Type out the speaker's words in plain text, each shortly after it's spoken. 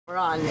We're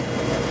on.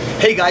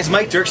 Hey guys,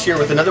 Mike Dirks here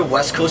with another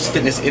West Coast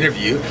Fitness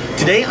interview.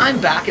 Today I'm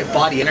back at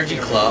Body Energy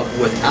Club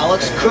with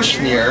Aleks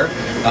Kushnir,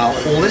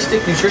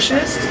 holistic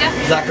nutritionist. Yeah.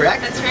 Is that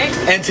correct? That's right.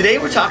 And today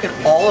we're talking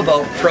all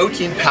about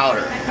protein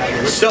powder.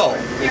 So,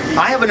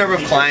 I have a number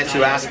of clients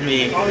who ask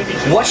me,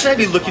 what should I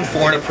be looking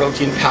for in a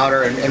protein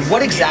powder, and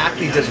what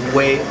exactly does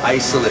whey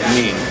isolate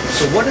mean?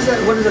 So what does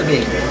that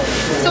mean?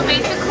 So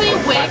basically,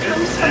 whey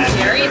comes from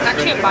dairy. It's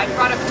actually a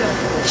byproduct of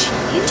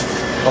cheese.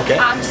 Okay.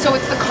 So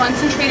it's the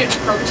concentrated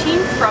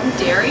protein from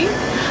dairy,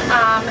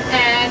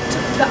 and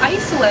the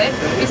isolate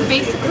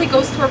basically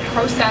goes through a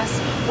process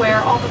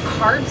where all the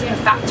carbs and the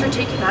fats are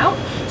taken out.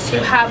 So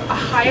you have a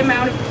high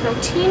amount of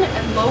protein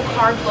and low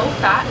carb, low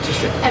fat,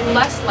 and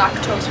less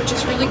lactose, which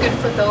is really good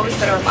for those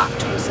that are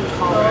lactose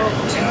intolerant.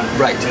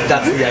 Right,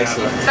 that's the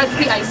isolate. That's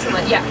the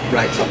isolate, yeah.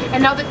 Right.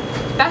 And now the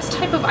best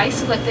type of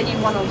isolate that you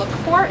want to look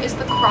for is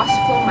the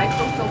cross-flow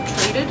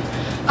microfiltrated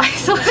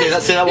isolate.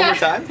 Say that one more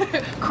time.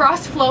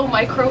 Cross-flow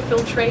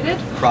microfiltrated.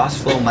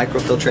 Cross-flow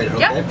microfiltrated,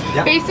 okay.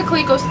 Yep.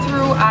 Basically goes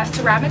through a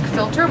ceramic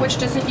filter which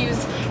doesn't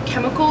use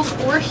chemicals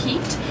or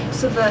heat,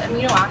 so the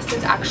amino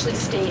acids actually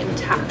stay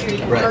intact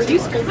and are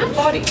useful for the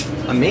body.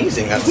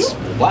 Amazing. That's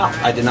wow,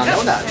 I did not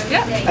know that.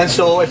 Yeah. And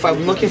so if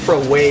I'm looking for a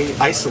whey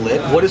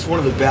isolate, what is one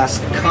of the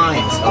best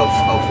kinds of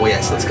whey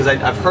isolates? Because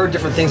I've heard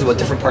different things about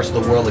different parts of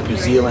the world, like New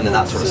Zealand and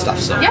that sort of stuff.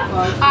 So yeah,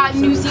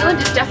 New Zealand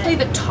is definitely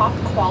the top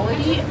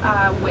quality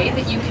whey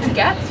that you can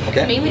get,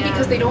 mainly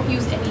because they don't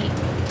use any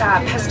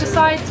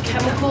pesticides,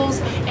 chemicals,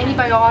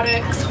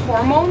 antibiotics,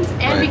 hormones,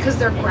 and because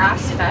they're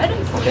grass-fed.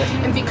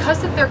 And because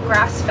that they're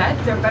grass-fed,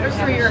 they're better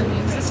for your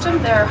immune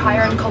system. They're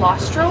higher in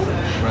cholesterol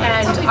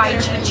and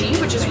IgG,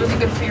 which is really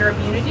good for your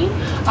immunity,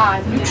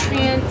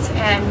 nutrients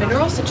and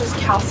minerals such as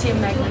calcium,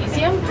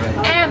 magnesium,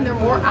 and they're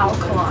more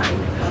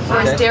alkaline.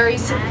 Whereas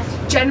dairy's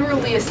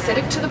generally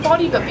acidic to the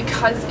body, but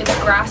because it's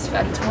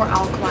grass-fed, it's more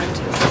alkaline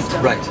to the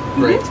system. Right.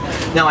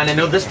 Now, and I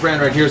know this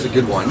brand right here is a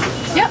good one.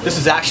 Yeah. This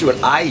is actually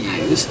what I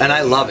use, and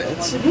I love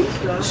it.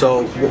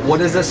 So, what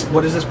is this?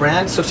 What is this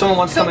brand? So, if someone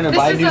wants to come in and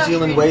buy New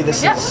Zealand whey,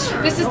 this is.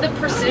 This is the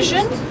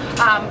Precision,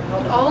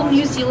 all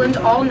New Zealand,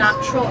 all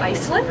natural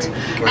isolate.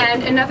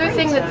 And another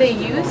thing that they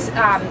use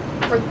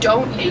or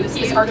don't use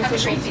is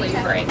artificial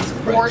flavorings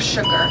or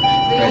sugar.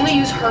 They only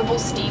use herbal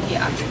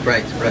stevia.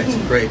 Right.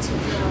 Great.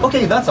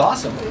 Okay, that's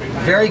awesome.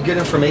 Very good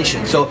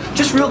information. So,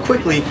 just real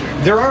quickly,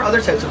 there are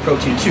other types of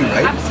protein too,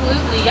 right?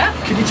 Absolutely, yeah.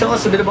 Could you tell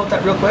us a bit about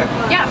that real quick?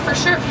 Yeah, for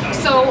sure.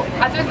 So,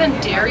 other than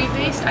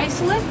dairy-based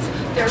isolates,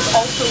 there's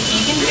also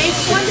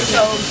vegan-based ones.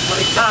 So,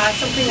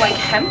 something like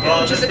hemp,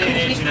 which is a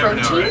complete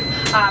protein,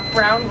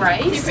 brown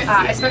rice,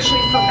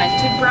 especially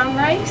fermented brown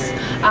rice.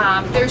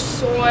 There's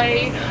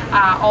soy,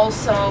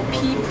 also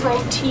pea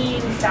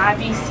protein,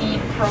 savvy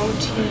seed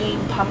protein,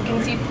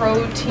 pumpkin seed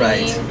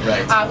protein,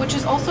 which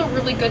is also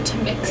really good to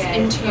mix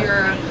into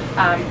your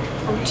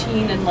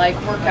protein and like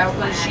workout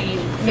regime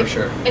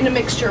in a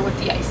mixture with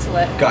the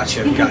isolate.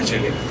 Gotcha.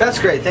 That's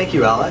great. Thank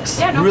you, Aleks.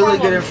 Yeah, no really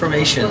problem. good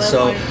information.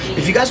 So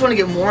if you guys want to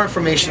get more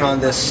information on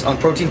this, on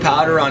protein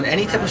powder, on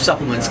any type of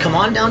supplements, come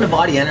on down to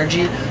Body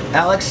Energy.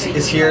 Aleks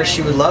is here.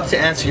 She would love to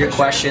answer your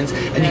questions,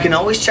 and you can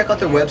always check out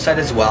their website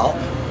as well,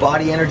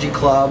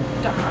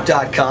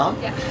 bodyenergyclub.com.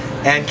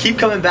 And keep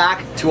coming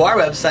back to our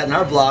website and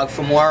our blog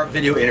for more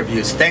video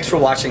interviews. Thanks for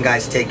watching,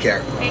 guys. Take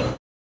care.